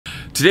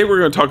Today we're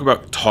going to talk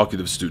about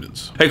talkative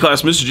students. Hey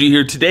class, Mr. G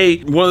here. Today,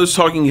 one of those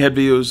talking head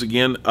videos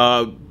again.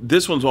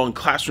 This one's on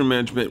classroom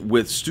management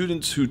with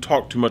students who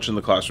talk too much in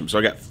the classroom. So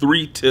I got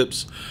 3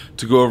 tips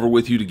to go over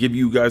with you to give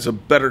you guys a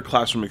better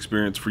classroom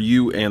experience for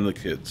you and the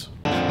kids.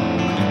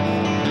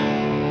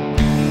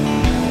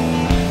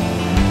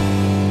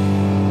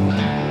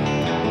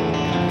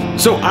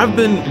 So I've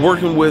been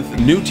working with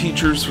new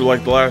teachers for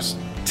like the last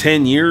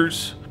 10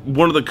 years.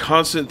 One of the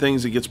constant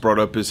things that gets brought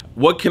up is,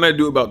 what can I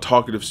do about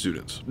talkative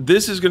students?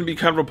 This is going to be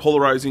kind of a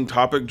polarizing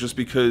topic just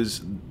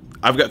because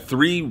I've got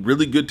 3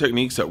 really good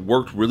techniques that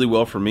worked really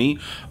well for me.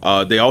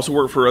 They also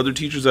work for other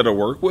teachers that I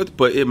work with,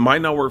 but it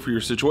might not work for your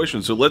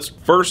situation. So let's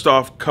first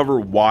off cover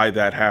why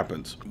that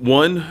happens.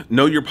 1,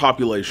 know your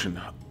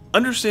population.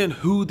 Understand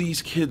who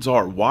these kids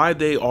are, why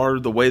they are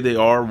the way they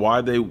are,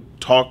 why they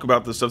talk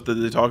about the stuff that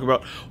they talk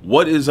about,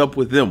 what is up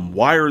with them,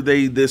 why are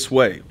they this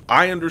way.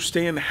 I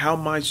understand how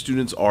my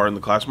students are in the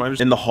classroom,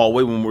 in the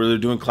hallway when they're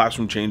doing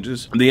classroom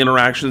changes, the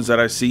interactions that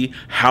I see,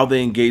 how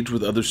they engage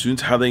with other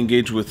students, how they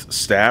engage with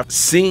staff.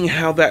 Seeing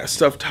how that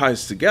stuff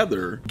ties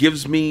together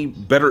gives me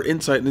better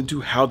insight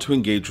into how to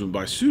engage with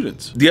my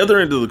students. The other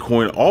end of the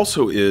coin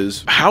also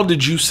is, how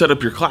did you set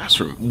up your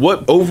classroom?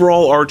 What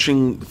overall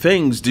arching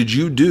things did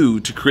you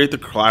do to create the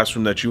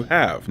classroom that you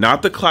have?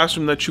 Not the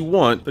classroom that you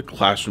want, the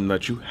classroom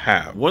that you have.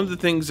 One of the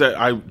things that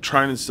I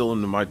try and instill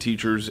into my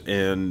teachers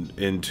and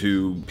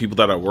into people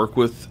that I work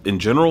with in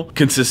general,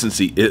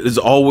 consistency. It is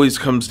always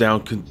comes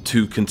down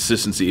to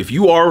consistency. If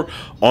you are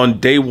on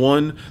day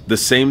 1 the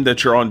same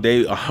that you're on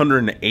day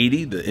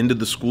 180, the end of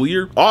the school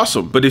year,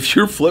 awesome. But if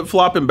you're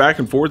flip-flopping back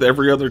and forth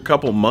every other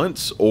couple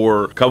months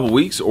or couple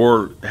weeks,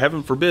 or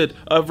heaven forbid,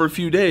 for a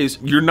few days,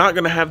 you're not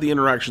going to have the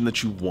interaction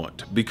that you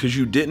want because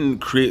you didn't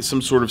create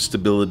some sort of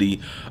stability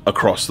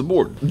across the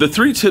board. The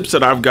 3 tips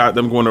that I've got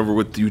that I'm going over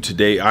with you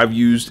today, I've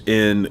used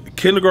in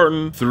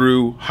kindergarten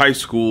through high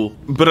school,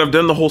 but I've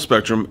done the whole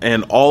spectrum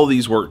and all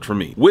these worked for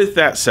me. With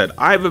that said,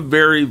 I have a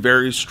very,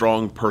 very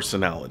strong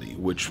personality,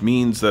 which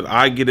means that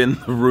I get in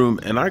the room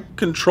and I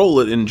control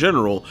it in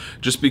general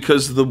just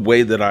because of the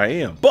way that I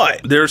am.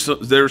 But there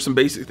are some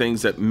basic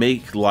things that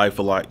make life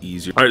a lot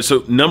easier. All right, so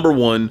the number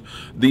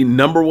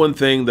one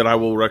thing that I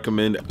will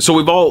recommend. So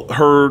we've all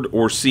heard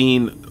or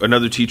seen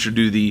another teacher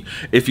do the,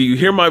 if you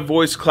hear my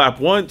voice,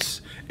 clap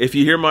once. If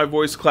you hear my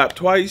voice, clap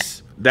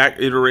twice.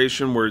 That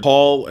iteration where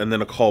call and then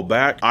a call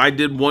back. I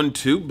did one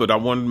too, but I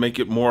wanted to make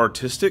it more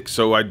artistic.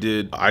 So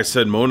I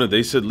said Mona,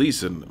 they said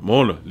Lisa,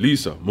 Mona,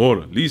 Lisa,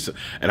 Mona, Lisa.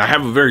 And I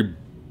have a very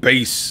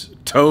bass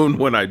tone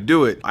when I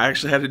do it. I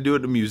actually had to do it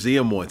at a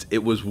museum once.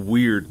 It was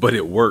weird, but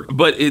it worked.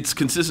 But it's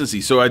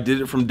consistency. So I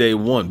did it from day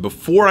 1.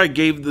 Before I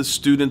gave the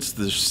students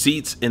the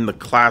seats in the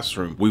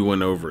classroom, we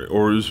went over it.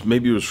 Or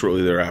maybe it was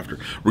shortly thereafter.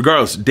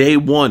 Regardless, day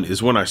 1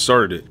 is when I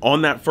started it.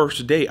 On that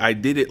first day, I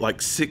did it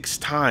like 6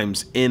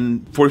 times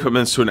in 45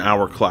 minutes to an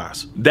hour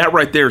class. That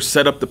right there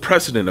set up the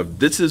precedent of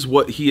this is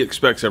what he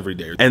expects every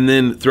day. And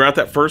then throughout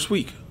that first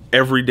week,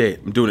 every day,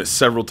 I'm doing it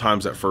several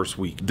times that first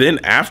week. Then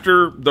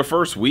after the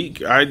first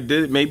week, I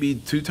did it maybe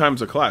 2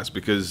 times a class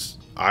because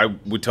I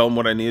would tell them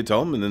what I needed to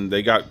tell them, and then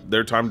they got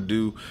their time to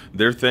do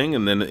their thing,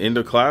 and then end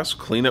of class,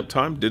 cleanup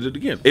time, did it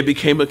again. It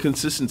became a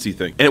consistency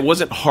thing. And it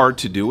wasn't hard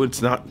to do.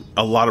 It's not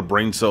a lot of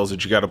brain cells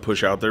that you got to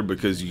push out there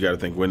because you got to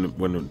think, when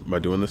am I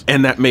doing this?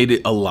 And that made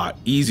it a lot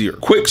easier.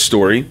 Quick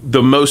story,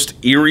 the most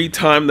eerie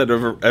time that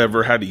I've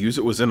ever had to use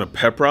it was in a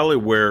pep rally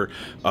where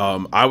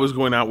I was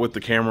going out with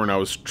the camera and I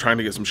was trying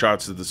to get some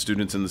shots of the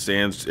students in the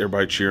stands,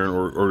 everybody cheering,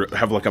 or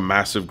have like a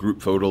massive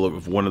group photo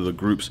of one of the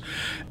groups.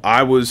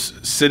 I was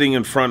sitting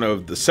in front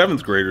of the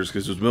 7th graders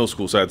because it was middle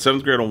school, so I had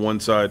 7th grade on one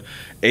side,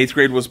 8th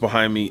grade was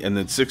behind me, and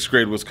then 6th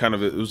grade was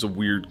it was a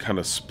weird kind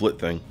of split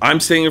thing. I'm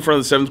standing in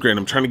front of the 7th grade and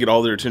I'm trying to get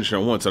all their attention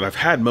at once, and I've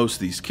had most of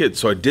these kids,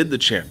 so I did the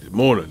chant,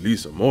 Mona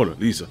Lisa, Mona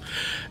Lisa.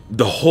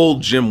 The whole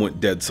gym went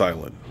dead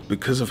silent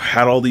because I've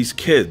had all these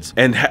kids,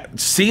 and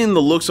seeing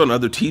the looks on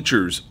other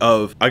teachers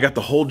of, I got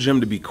the whole gym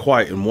to be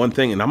quiet in one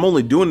thing, and I'm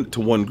only doing it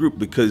to one group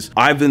because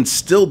I've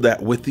instilled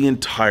that with the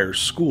entire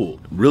school.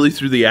 Really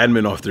threw the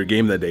admin off their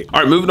game that day. All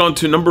right, moving on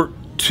to number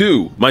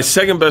 2, my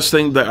second best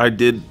thing that I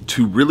did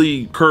to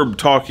really curb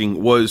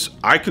talking was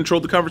I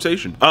controlled the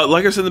conversation.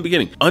 Like I said in the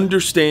beginning,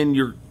 understand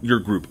your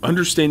group,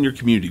 understand your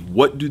community.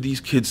 What do these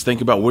kids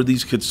think about? What do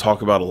these kids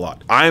talk about a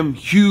lot? I'm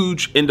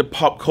huge into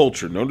pop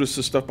culture. Notice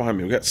the stuff behind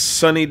me. We got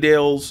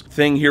Sunnydale's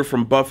thing here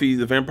from Buffy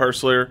the Vampire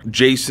Slayer,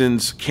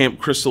 Jason's Camp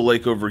Crystal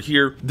Lake over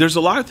here. There's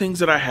a lot of things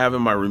that I have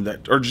in my room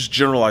that are just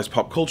generalized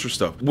pop culture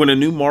stuff. When a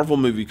new Marvel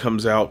movie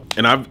comes out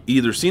and I've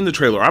either seen the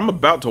trailer, I'm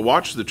about to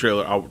watch the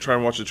trailer, I'll try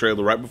and watch the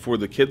trailer right before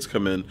the kids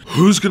come in.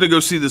 Who's gonna go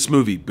see this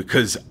movie?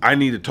 Because I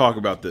need to talk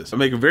about this. I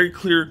make a very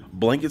clear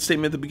blanket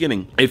statement at the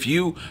beginning. If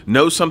you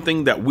know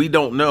something that we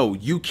don't know,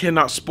 you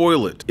cannot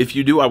spoil it. If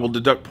you do, I will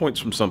deduct points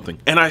from something.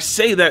 And I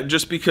say that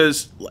just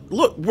because,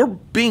 look, we're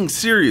being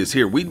serious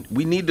here. We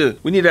need to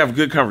have a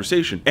good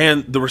conversation.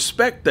 And the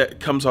respect that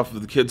comes off of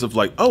the kids of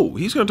like, oh,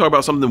 he's gonna talk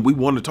about something we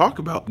want to talk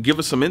about. Give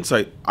us some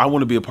insight. I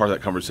want to be a part of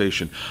that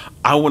conversation.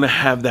 I want to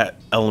have that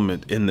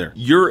element in there.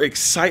 Your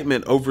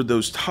excitement over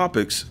those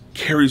topics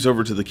carries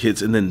over to the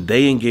kids, and then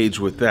they engage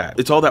with that.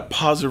 It's all that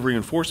positive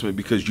reinforcement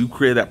because you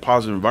create that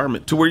positive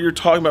environment to where you're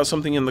talking about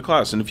something in the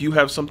class. And if you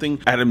have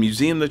something at a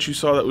museum that you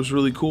saw that was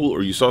really cool,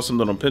 or you saw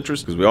something on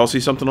Pinterest, because we all see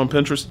something on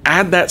Pinterest,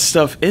 add that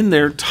stuff in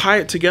there, tie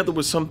it together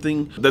with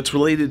something that's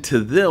related to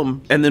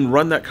them, and then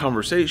run that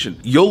conversation.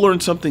 You'll learn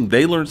something,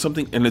 they learn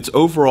something, and it's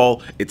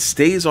overall, it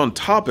stays on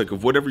topic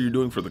of whatever you're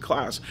doing for the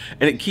class,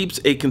 and it keeps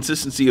a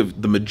consistency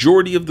of the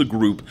majority of the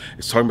group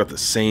is talking about the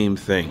same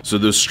thing. So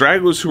those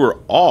stragglers who are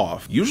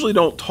off usually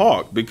don't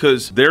talk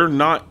because they're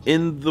not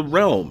in the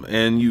realm,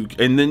 and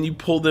then you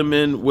pull them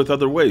in with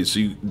other ways. So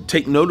you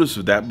take notice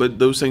of that, but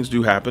those things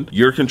do happen.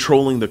 You're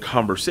controlling the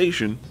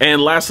conversation.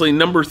 And lastly,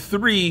 number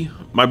 3,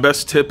 my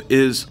best tip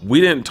is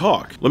we didn't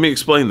talk. Let me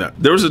explain that.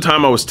 There was a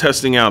time I was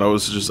testing out. I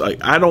was just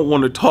like, I don't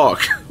want to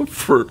talk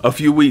for a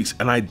few weeks,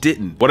 and I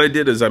didn't. What I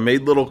did is I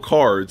made little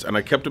cards and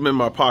I kept them in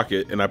my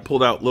pocket, and I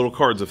pulled out little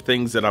cards of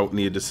things that I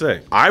needed to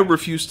say. I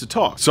refused to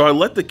talk. So I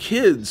let the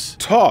kids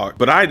talk,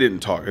 but I didn't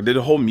talk. I did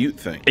a whole mute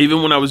thing.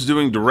 Even when I was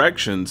doing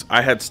directions,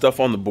 I had stuff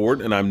on the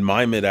board and I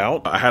mime it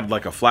out. I had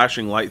like a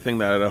flashing light thing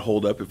that I'd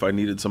hold up if I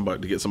needed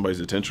somebody to get somebody's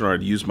attention, or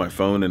I'd use my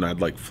phone and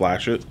I'd like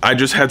flash it. I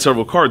just had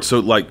several cards. So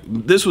like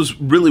this was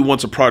really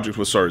once a project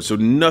was started. So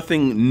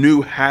nothing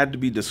new had to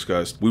be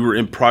discussed. We were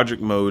in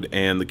project mode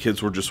and the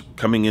kids were just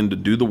coming in to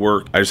do the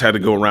work. I just had to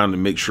go around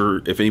and make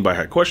sure if anybody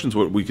had questions,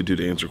 what we could do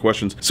to answer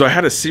questions. So I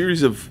had a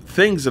series of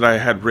things that I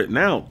had written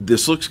out.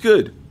 This looks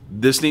good.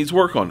 This needs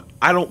work on.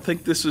 I don't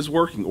think this is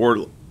working.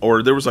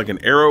 Or there was like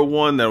an arrow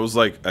one that was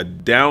like a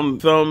down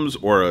thumbs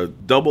or a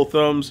double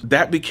thumbs.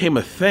 That became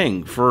a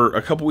thing for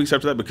a couple weeks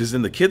after that, because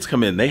then the kids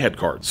come in, they had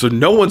cards. So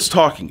no one's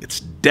talking. It's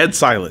dead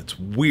silent. It's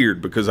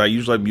weird because I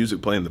usually have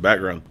music playing in the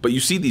background. But you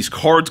see these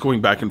cards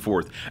going back and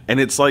forth, and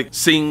it's like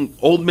seeing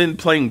old men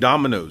playing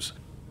dominoes.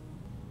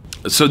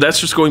 So that's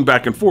just going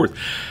back and forth.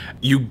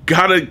 You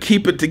gotta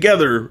keep it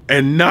together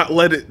and not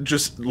let it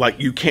just like,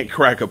 you can't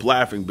crack up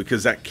laughing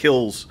because that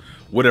kills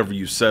whatever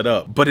you set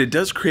up. But it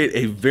does create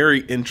a very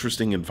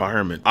interesting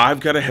environment.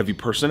 I've got a heavy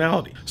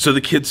personality, so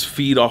the kids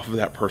feed off of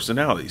that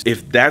personality.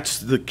 If that's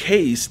the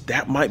case,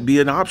 that might be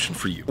an option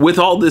for you. With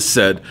all this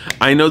said,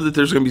 I know that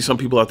there's gonna be some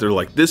people out there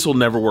like, this will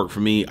never work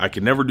for me. I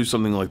can never do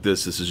something like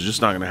this. This is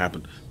just not gonna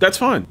happen. That's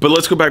fine. But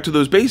let's go back to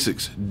those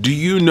basics. Do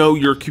you know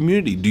your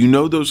community? Do you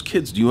know those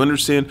kids? Do you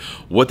understand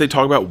what they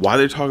talk about, why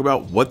they talk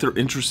about, what they're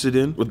interested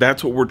in? Well,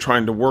 that's what we're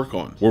trying to work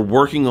on. We're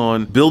working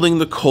on building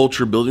the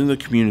culture, building the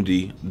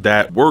community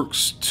that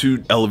works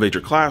to elevate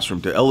your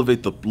classroom, to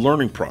elevate the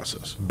learning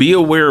process. Be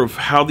aware of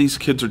how these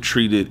kids are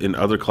treated in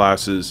other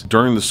classes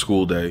during the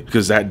school day,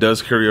 because that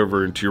does carry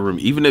over into your room.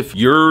 Even if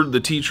you're the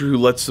teacher who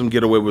lets them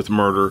get away with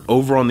murder,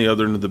 over on the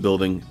other end of the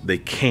building, they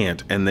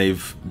can't, and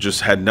they've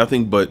just had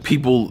nothing but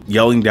people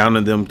yelling down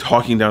at them,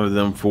 talking down to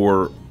them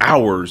for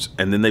hours,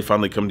 and then they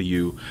finally come to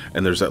you,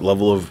 and there's that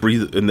level of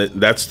breathe, and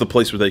that's the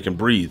place where they can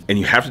breathe, and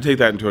you have to take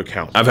that into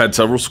account. I've had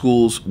several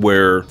schools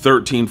where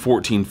 13,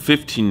 14,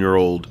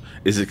 15-year-old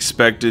is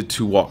expected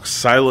to walk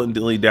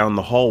silently down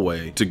the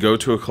hallway to go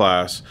to a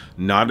class,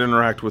 not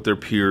interact with their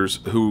peers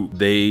who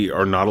they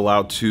are not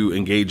allowed to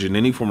engage in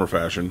any form or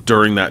fashion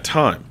during that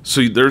time.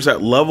 So there's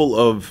that level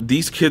of,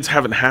 these kids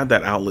haven't had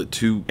that outlet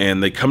to,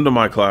 and they come to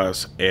my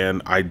class,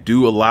 and I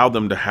do allow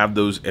them to have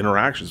those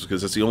interactions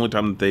because that's the only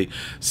time that they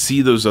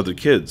see those other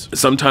kids.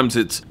 Sometimes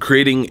it's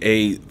creating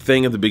a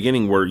thing at the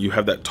beginning where you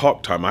have that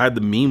talk time. I had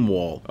the meme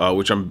wall,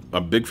 which I'm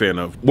a big fan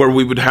of, where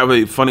we would have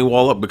a funny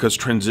wall up because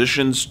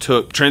transitions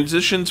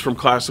from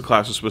class to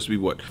class was supposed to be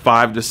what,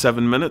 5 to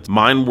 7 minutes?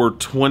 Mine were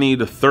 20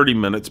 to 30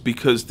 minutes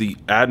because the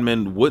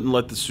admin wouldn't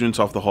let the students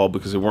off the hall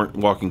because they weren't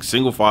walking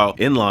single file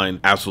in line,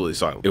 absolutely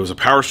silent. It was a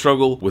power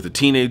struggle with a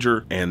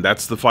teenager, and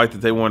that's the fight that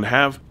they wanted to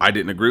have. I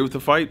didn't agree with the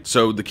fight,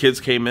 so the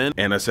kids came in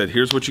and I said,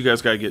 here's what you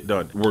guys gotta get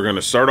done. We're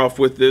gonna start off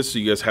with this so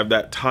you guys have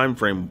that time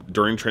frame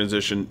during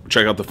transition.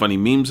 Check out the funny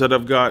memes that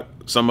I've got.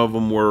 Some of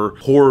them were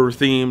horror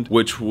themed,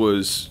 which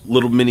was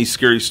little mini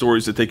scary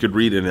stories that they could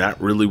read, and that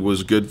really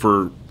was good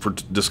for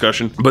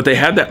discussion. But they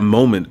had that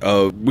moment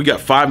of, we got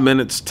 5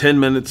 minutes, 10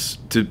 minutes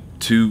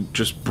to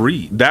just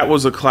breathe. That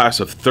was a class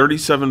of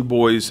 37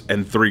 boys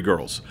and 3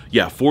 girls.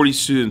 Yeah, 40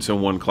 students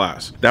in one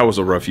class. That was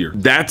a rough year.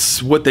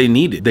 That's what they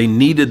needed. They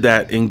needed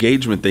that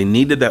engagement. They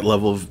needed that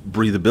level of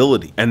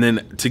breathability. And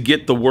then to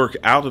get the work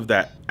out of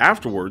that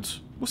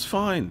afterwards was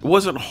fine. It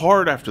wasn't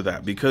hard after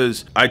that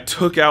because I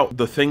took out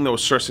the thing that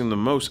was stressing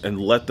them most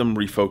and let them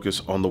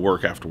refocus on the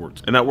work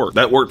afterwards. And that worked.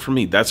 That worked for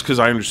me. That's because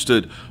I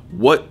understood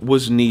what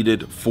was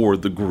needed for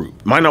the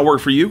group. Might not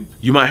work for you.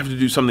 You might have to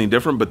do something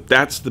different, but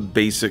that's the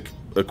basic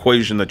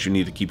equation that you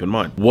need to keep in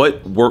mind.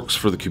 What works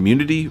for the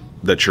community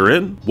that you're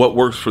in? What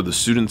works for the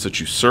students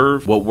that you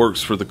serve? What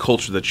works for the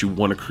culture that you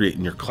want to create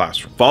in your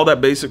classroom? Follow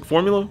that basic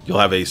formula, you'll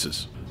have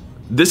aces.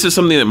 This is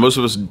something that most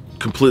of us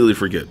completely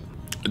forget.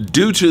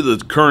 Due to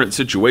the current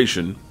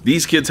situation,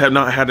 these kids have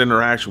not had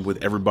interaction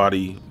with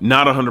everybody,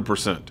 not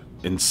 100%,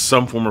 in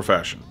some form or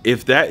fashion.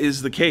 If that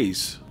is the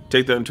case,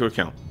 take that into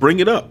account. Bring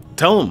it up.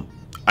 Tell them,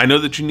 I know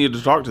that you need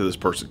to talk to this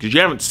person because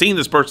you haven't seen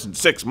this person in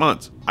 6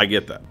 months. I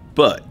get that.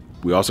 But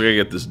we also gotta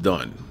get this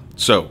done.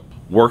 So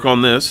work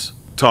on this,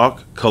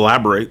 talk,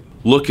 collaborate,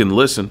 look and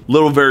listen,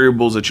 little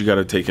variables that you got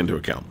to take into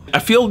account. I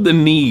feel the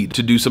need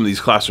to do some of these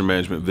classroom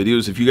management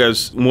videos. If you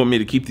guys want me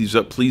to keep these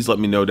up, please let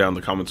me know down in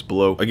the comments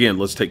below. Again,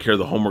 let's take care of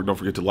the homework. Don't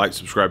forget to like,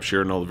 subscribe,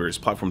 share, and all the various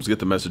platforms to get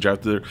the message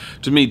out there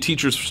to me,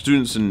 teachers,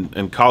 students,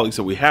 and colleagues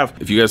that we have.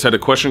 If you guys had a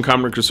question,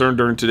 comment, or concern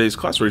during today's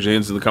class, raise your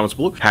hands in the comments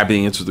below. Happy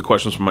to answer the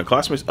questions from my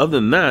classmates. Other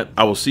than that,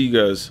 I will see you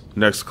guys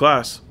next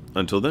class.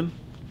 Until then,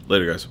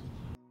 later guys.